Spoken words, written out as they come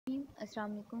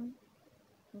Assalamu alaikum.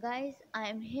 Guys, I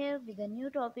am here with a new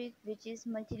topic which is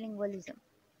multilingualism.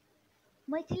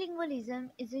 Multilingualism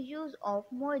is the use of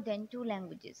more than two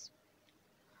languages.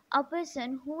 A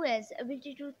person who has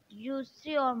ability to use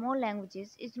three or more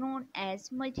languages is known as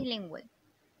multilingual.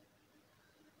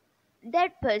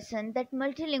 That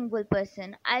multilingual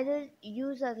person, either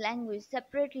use a language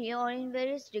separately or in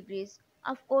various degrees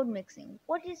of code mixing.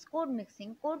 What is code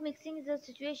mixing? Code mixing is a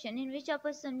situation in which a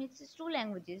person mixes two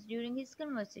languages during his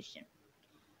conversation.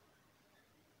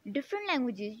 Different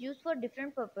languages used for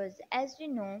different purposes. As we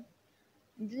know,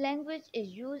 the language is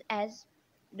used as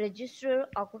register,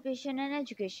 occupation, and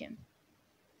education.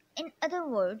 In other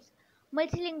words,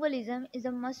 multilingualism is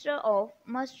a mastery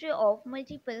of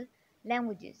multiple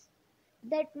languages.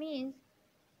 That means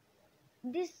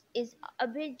this is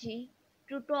ability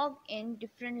to talk in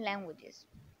different languages.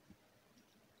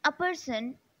 A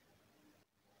person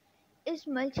is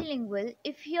multilingual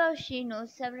if he or she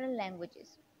knows several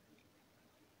languages.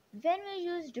 When we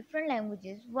use different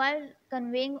languages while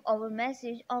conveying our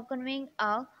message or conveying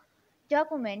a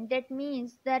document, that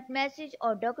means that message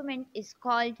or document is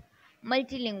called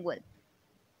multilingual,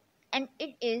 and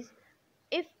it is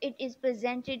if it is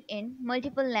presented in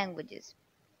multiple languages.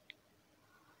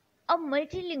 A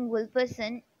multilingual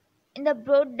person in the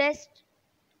broadest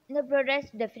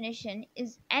definition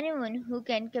is anyone who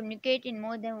can communicate in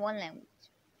more than one language.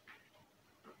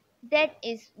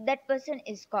 That person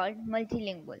is called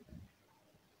multilingual.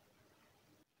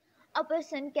 A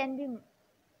person can be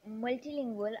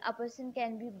multilingual, a person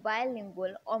can be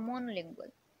bilingual or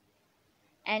monolingual,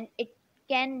 and it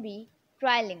can be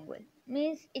trilingual.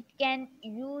 Means it can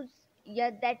use,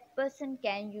 yeah, that person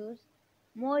can use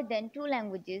more than two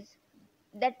languages.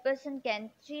 That person can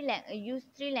use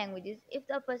three languages. If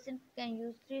the person can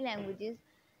use three languages,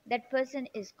 that person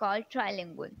is called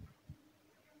trilingual.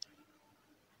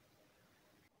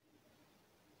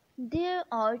 There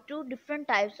are two different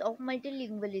types of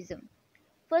multilingualism.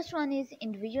 First one is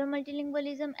individual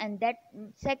multilingualism, and that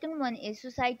second one is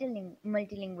societal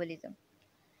multilingualism.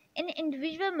 In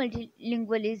individual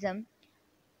multilingualism,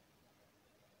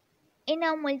 in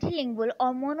a multilingual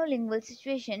or monolingual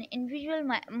situation, individual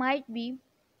might be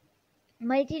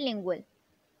multilingual.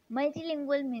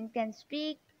 Multilingual means can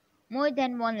speak more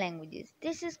than one languages.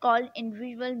 This is called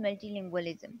individual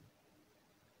multilingualism.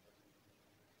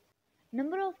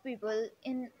 Number of people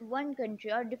in one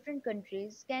country or different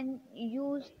countries can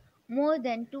use more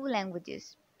than two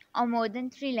languages or more than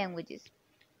three languages.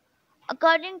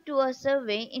 According to a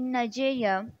survey in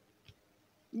Nigeria,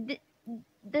 the,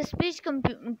 the speech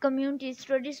community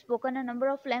studies spoken a number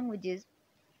of languages.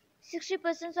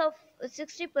 60%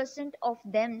 of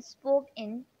them spoke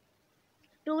in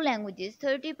two languages.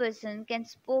 30% can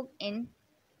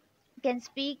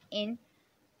speak in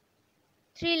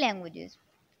three languages,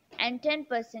 and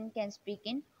 10% can speak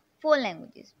in four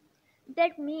languages.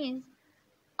 That means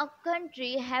a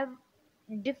country have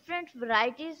different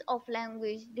varieties of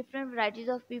language, different varieties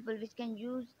of people which can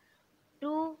use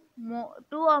two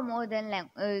or more than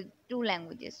two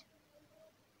languages.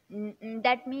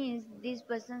 That means these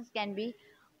persons can be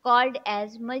called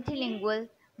as multilingual,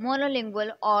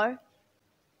 monolingual, or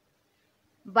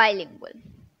bilingual.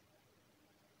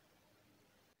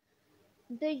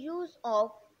 The use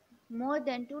of more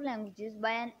than two languages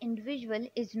by an individual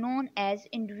is known as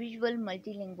individual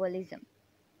multilingualism.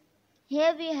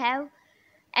 Here we have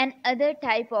another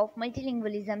type of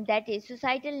multilingualism, that is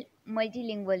societal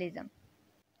multilingualism.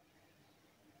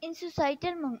 In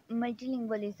societal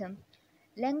multilingualism,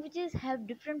 languages have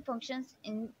different functions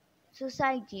in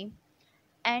society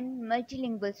and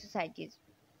multilingual societies.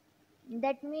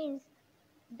 That means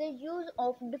the use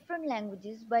of different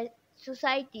languages by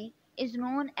society is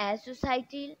known as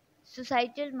societal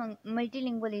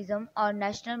multilingualism or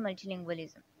national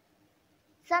multilingualism.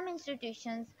 Some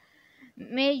institutions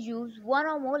may use one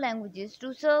or more languages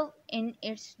to serve in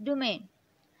its domain.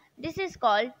 This is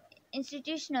called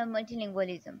institutional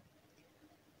multilingualism.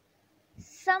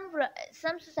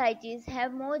 Some societies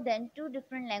have more than two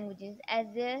different languages as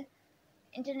their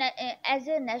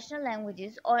national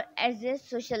languages or as their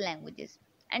social languages,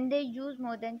 and they use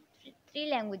more than three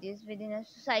languages within a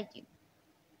society.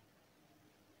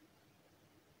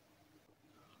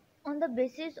 On the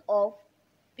basis of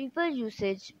people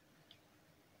usage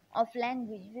of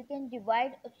language, we can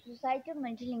divide societal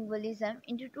multilingualism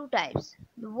into two types.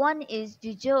 One is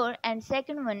de jure and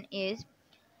second one is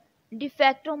de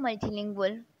facto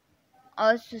multilingual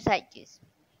or societies.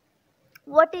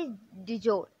 What is de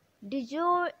jure? De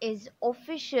jure is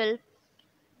official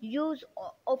use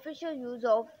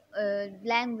of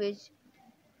language.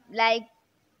 Like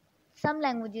some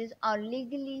languages are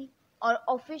legally or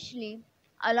officially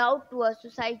allowed to a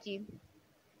society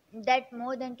that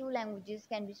more than two languages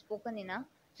can be spoken in a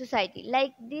society.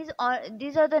 Like these are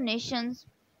the nations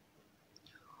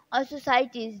or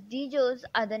societies. These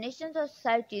are the nations or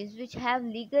societies which have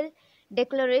legal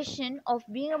declaration of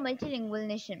being a multilingual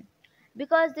nation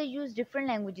because they use different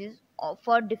languages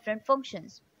for different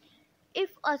functions. If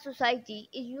a society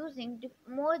is using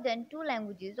more than two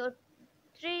languages or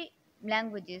three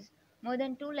languages, more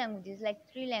than two languages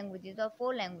like three languages or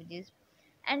four languages,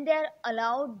 and they are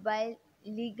allowed by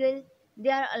legal, they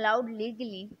are allowed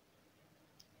legally,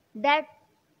 that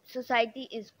society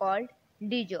is called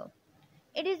de jure.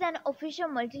 It is an official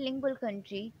multilingual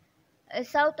country.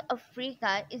 South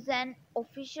Africa is an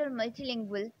official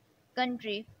multilingual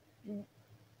country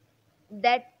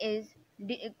that is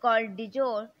called de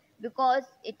jure because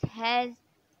it has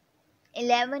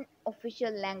 11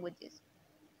 official languages.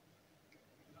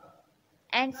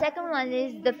 And second one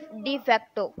is the de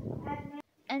facto.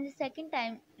 And the second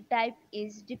type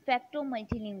is de facto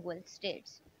multilingual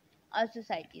states or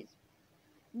societies.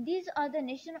 These are the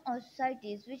nations or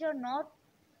societies which are not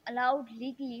allowed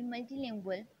legally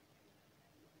multilingual,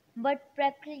 but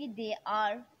practically they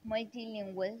are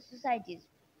multilingual societies.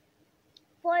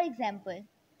 For example,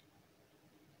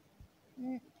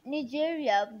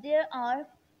 Nigeria,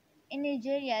 in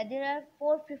Nigeria there are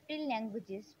 450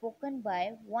 languages spoken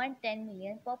by 110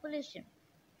 million population.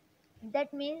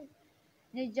 That means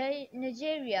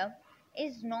Nigeria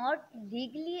is not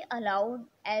legally allowed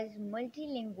as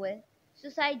multilingual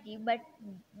society, but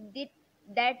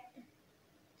that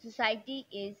society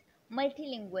is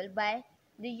multilingual by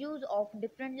the use of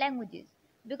different languages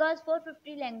because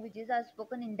 450 languages are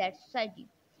spoken in that society.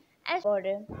 As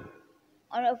border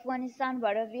or Afghanistan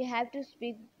border, we have to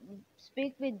speak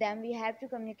with them, we have to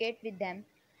communicate with them,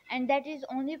 and that is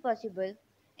only possible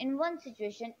in one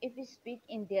situation if we speak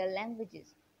in their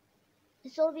languages.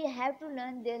 So we have to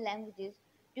learn their languages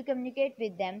to communicate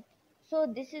with them. So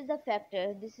this is the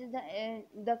factor. This is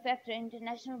the factor.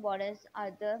 International borders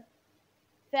are the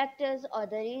factors or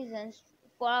the reasons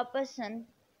for a person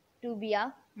to be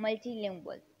a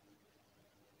multilingual.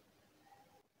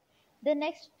 The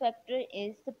next factor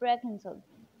is the precursor.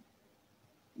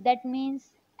 That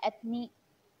means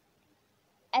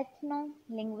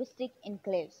ethno-linguistic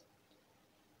enclaves.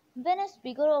 When a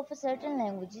speaker of a certain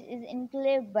language is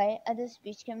enclaved by other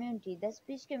speech community, the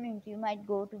speech community might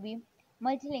go to be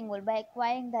multilingual by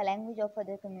acquiring the language of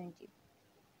other community.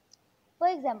 For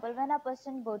example, when a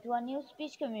person go to a new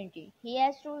speech community, he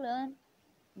has to learn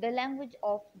the language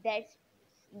of that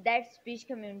speech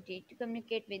community to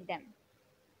communicate with them.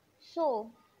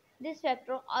 So this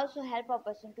factor also help a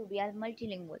person to be a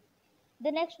multilingual.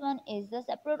 The next one is the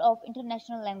support of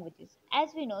international languages.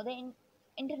 As we know, the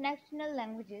international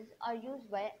languages are used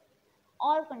by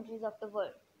all countries of the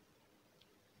world.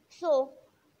 So,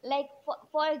 like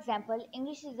for example,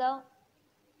 English is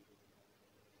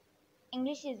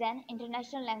an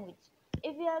international language.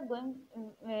 If we are going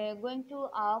to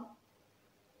a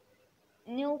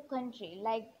new country,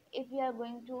 like if we are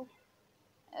going to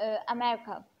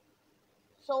America,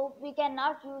 so we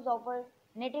cannot use our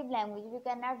native language, we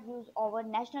cannot use our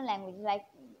national language. Like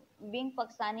being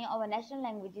Pakistani, our national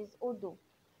language is Urdu,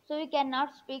 so we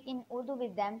cannot speak in Urdu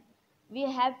with them. We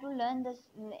have to learn this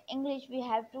English, we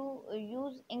have to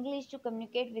use English to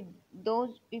communicate with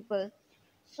those people.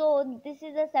 So this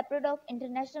is a separate of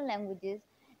international languages,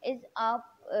 is a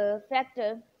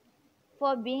factor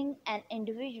for being an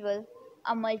individual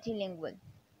a multilingual.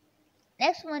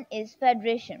 Next one is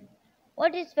federation.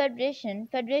 What is federation?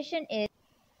 Federation is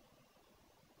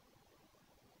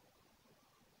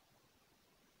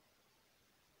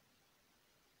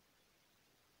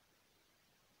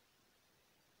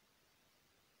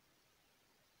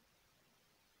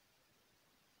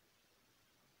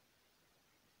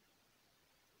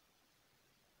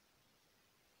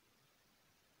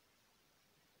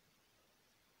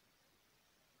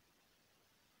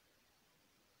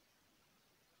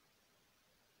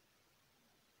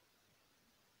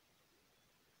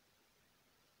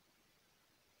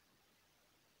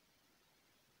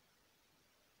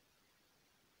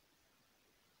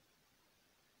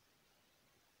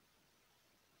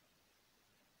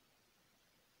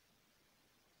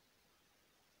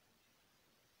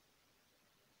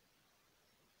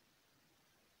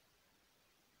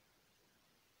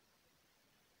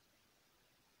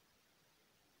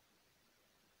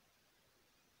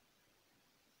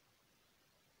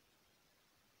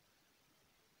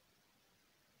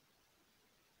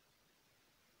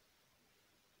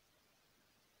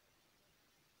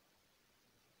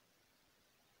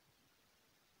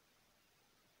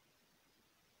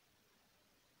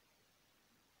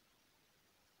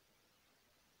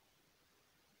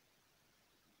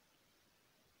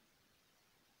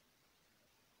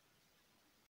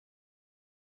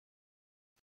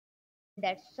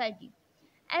that society.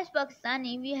 As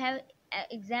Pakistani, we have an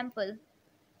example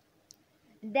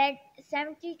that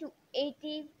 70 to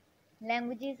 80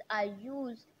 languages are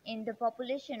used in the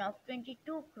population of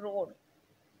 22 crore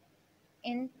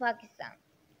in Pakistan.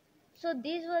 So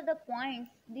these were the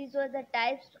points, these were the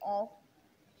types of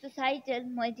societal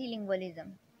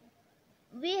multilingualism.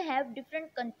 We have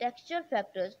different contextual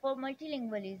factors for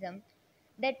multilingualism.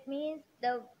 That means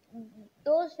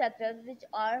those factors which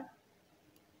are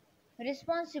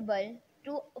responsible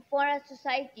to for a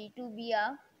society to be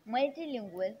a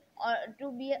multilingual or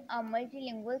to be a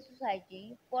multilingual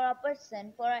society, for a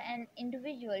person, for an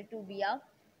individual to be a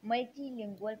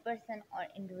multilingual person or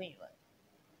individual.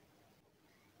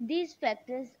 These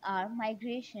factors are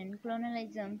migration,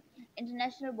 colonialism,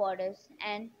 international borders,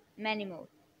 and many more.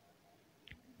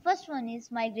 First one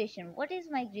is migration. What is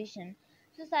migration?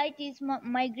 Societies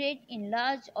migrate in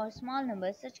large or small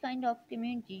numbers. Such kind of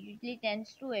community usually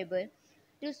tends to able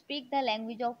to speak the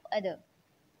language of other.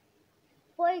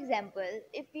 For example,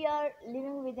 if we are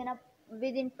living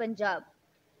within Punjab,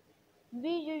 we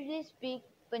usually speak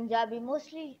Punjabi,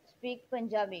 mostly speak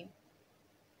Punjabi.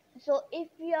 So if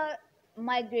we are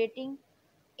migrating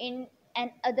in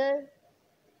an other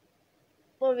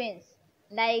province,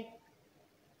 like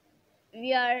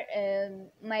we are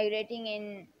migrating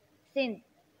in Sindh,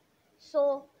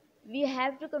 so we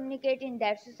have to communicate in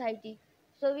that society,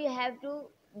 so we have to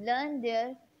learn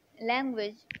their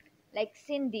language like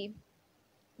Sindhi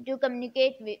to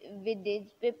communicate with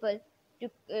these people,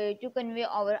 to convey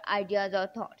our ideas or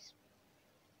thoughts.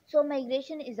 So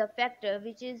migration is a factor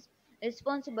which is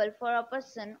responsible for a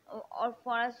person or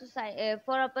for a society,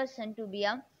 for a person to be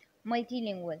a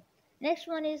multilingual. Next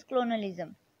one is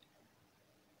colonialism.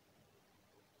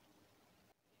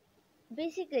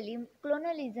 Basically,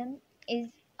 colonialism is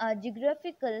a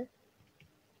geographical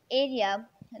area,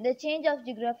 the change of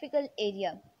geographical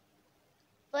area.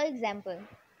 For example,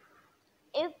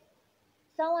 if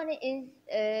someone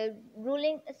is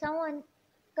ruling, someone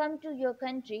come to your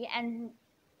country and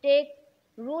take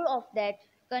rule of that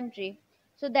country,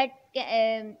 so that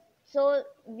so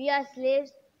we are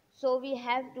slaves, so we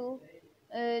have to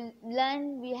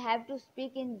learn, we have to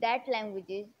speak in that language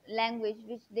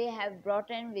which they have brought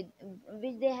in with,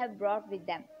 which they have brought with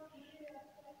them.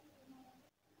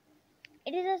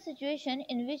 It is a situation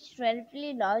in which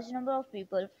relatively large number of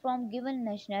people from given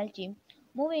nationality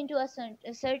move into a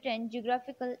certain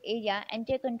geographical area and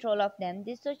take control of them.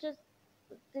 This such a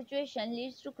situation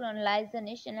leads to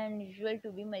colonization and usual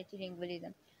to be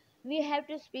multilingualism. We have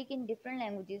to speak in different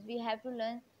languages. We have to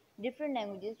learn different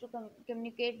languages to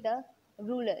communicate the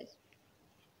rulers.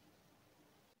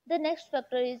 The next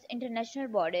factor is international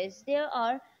borders. There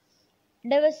are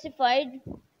diversified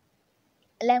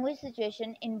language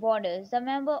situation in borders. The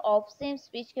member of same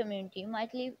speech community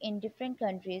might live in different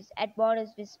countries at borders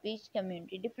with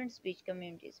different speech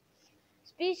communities.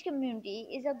 Speech community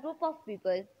is a group of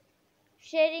people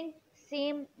sharing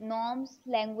same norms,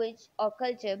 language, or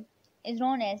culture is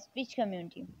known as speech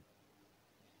community.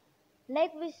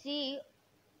 Like we see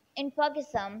in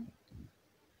Pakistan,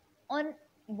 on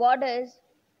borders,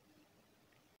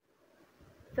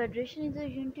 federation is a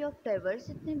unity of diverse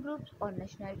ethnic groups or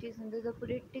nationalities under the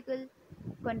political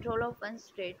control of one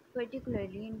state,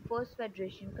 particularly in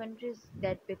post-federation countries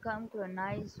that become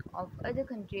colonized of other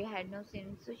countries had no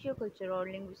same socio-cultural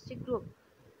or linguistic group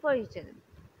for each other.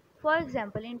 For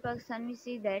example, in Pakistan, we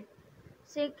see that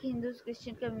Sikh, Hindus,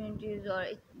 Christian communities or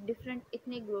different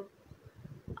ethnic groups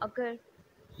occur,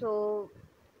 so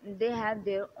they have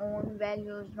their own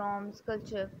values, norms,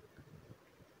 culture,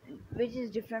 which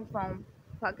is different from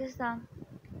Pakistan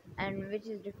and which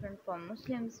is different from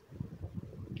Muslims.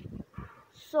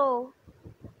 So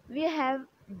we have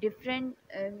different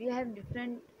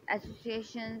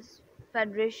associations,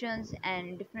 federations,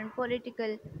 and different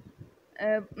political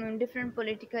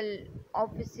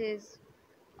offices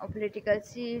or political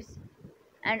seats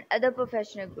and other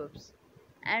professional groups,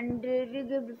 and we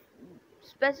give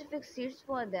specific seats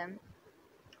for them,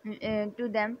 to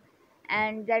them,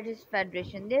 and that is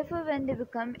federation. Therefore, when they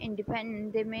become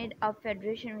independent, they made a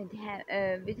federation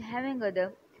with having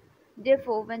other.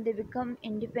 Therefore, when they become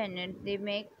independent, they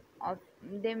made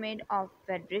a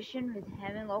federation with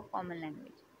having a common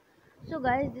language. So,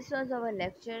 guys, this was our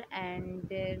lecture, and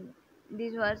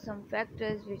these were some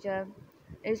factors which are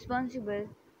responsible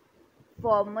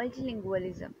for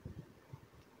multilingualism.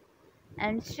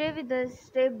 And stay with us,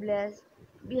 stay blessed,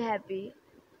 be happy,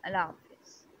 Allah.